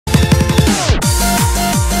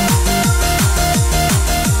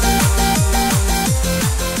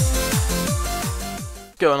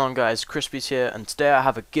Going on, guys? Crispy's here, and today I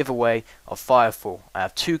have a giveaway of Firefall. I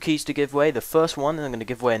have two keys to give away. The first one I'm going to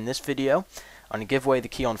give away in this video. I'm going to give away the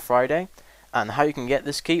key on Friday, and how you can get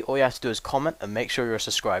this key, all you have to do is comment and make sure you're a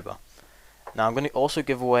subscriber. Now I'm going to also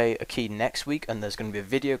give away a key next week, and there's going to be a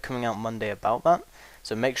video coming out Monday about that,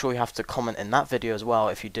 so make sure you have to comment in that video as well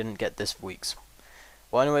if you didn't get this week's.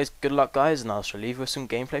 Well, anyways, good luck, guys, and I shall leave you with some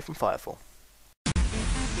gameplay from Firefall.